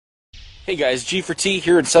Hey guys, G4t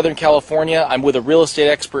here in Southern California. I'm with a real estate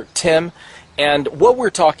expert, Tim, and what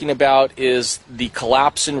we're talking about is the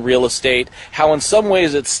collapse in real estate, how in some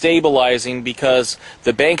ways it's stabilizing because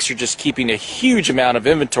the banks are just keeping a huge amount of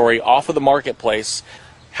inventory off of the marketplace,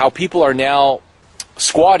 how people are now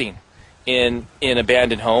squatting in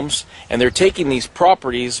abandoned homes, and they're taking these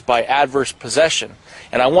properties by adverse possession.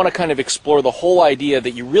 And I want to kind of explore the whole idea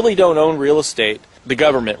that you really don't own real estate. The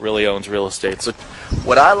government really owns real estate. So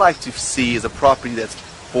what I like to see is a property that's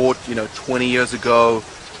bought, 20 years ago.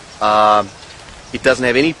 It doesn't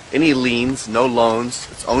have any liens, no loans.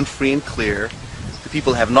 It's owned free and clear. The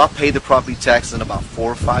people have not paid the property taxes in about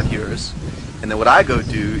 4 or 5 years. And then what I go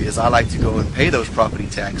do is I like to go and pay those property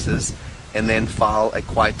taxes and then file a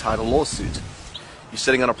quiet title lawsuit. You're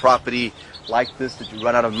sitting on a property like this that you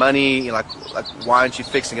run out of money, you're like why aren't you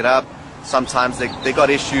fixing it up? Sometimes they got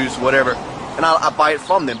issues, whatever, and I buy it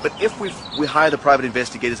from them. But if we hire the private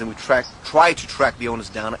investigators and we try to track the owners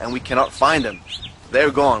down and we cannot find them,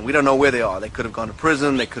 they're gone. We don't know where they are. They could have gone to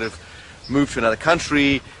prison, they could have moved to another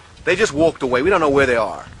country, they just walked away. We don't know where they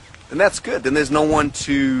are. And that's good. Then there's no one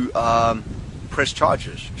to press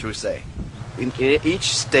charges, should we say. In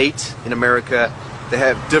each state in America, they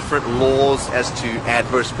have different laws as to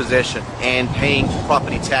adverse possession and paying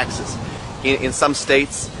property taxes. In some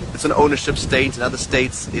states, it's an ownership state. In other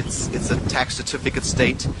states, it's a tax certificate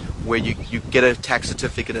state where you get a tax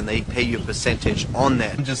certificate and they pay you a percentage on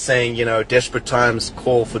that. I'm just saying, desperate times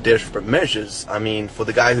call for desperate measures. I mean, for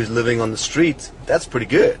the guy who's living on the street, that's pretty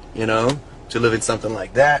good, to live in something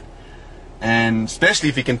like that. And especially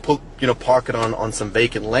if you can park it on some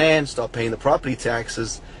vacant land, start paying the property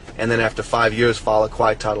taxes, and then after 5 years file a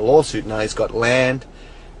quiet title lawsuit. Now he's got land,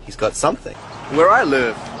 he's got something. Where I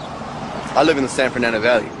live in the San Fernando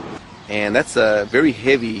Valley, and that's a very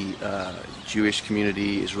heavy Jewish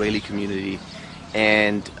community, Israeli community,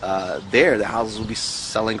 and there the houses will be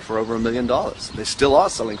selling for over $1 million. They still are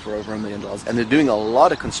selling for over $1 million, and they're doing a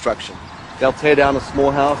lot of construction. They'll tear down a small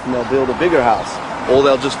house and they'll build a bigger house, or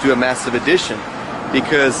they'll just do a massive addition,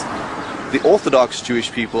 because the Orthodox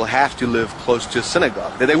Jewish people have to live close to a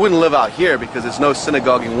synagogue. They wouldn't live out here because there's no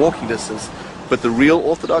synagogue in walking distance, but the real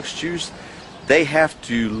Orthodox Jews, they have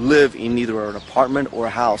to live in either an apartment or a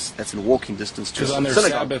house that's in walking distance to a synagogue. Because on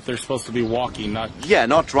their Sabbath they're supposed to be walking, not... Yeah,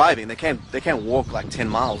 not driving. They can't walk like 10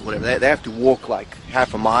 miles, whatever. They have to walk like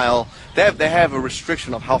half a mile. They have a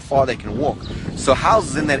restriction of how far they can walk. So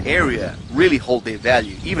houses in that area really hold their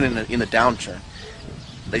value, even in a downturn.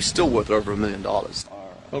 They still worth over $1 million.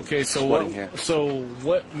 Okay, so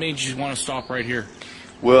what made you want to stop right here?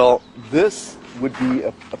 Well, this would be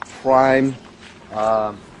a prime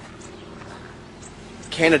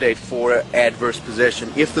candidate for adverse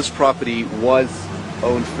possession if this property was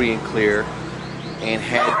owned free and clear and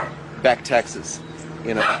had back taxes,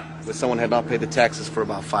 where someone had not paid the taxes for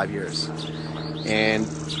about 5 years. And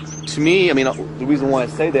to me, the reason why I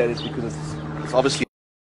say that is because it's obviously